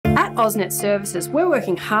AusNet Services, we're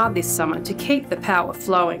working hard this summer to keep the power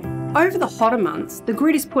flowing. Over the hotter months, the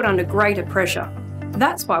grid is put under greater pressure.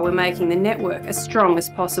 That's why we're making the network as strong as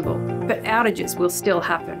possible, but outages will still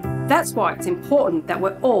happen. That's why it's important that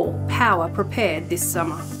we're all power prepared this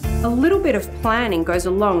summer. A little bit of planning goes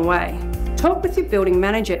a long way. Talk with your building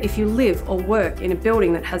manager if you live or work in a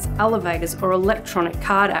building that has elevators or electronic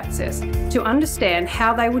card access to understand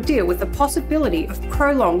how they would deal with the possibility of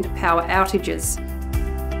prolonged power outages.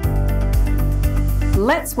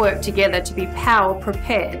 Let's work together to be power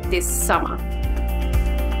prepared this summer.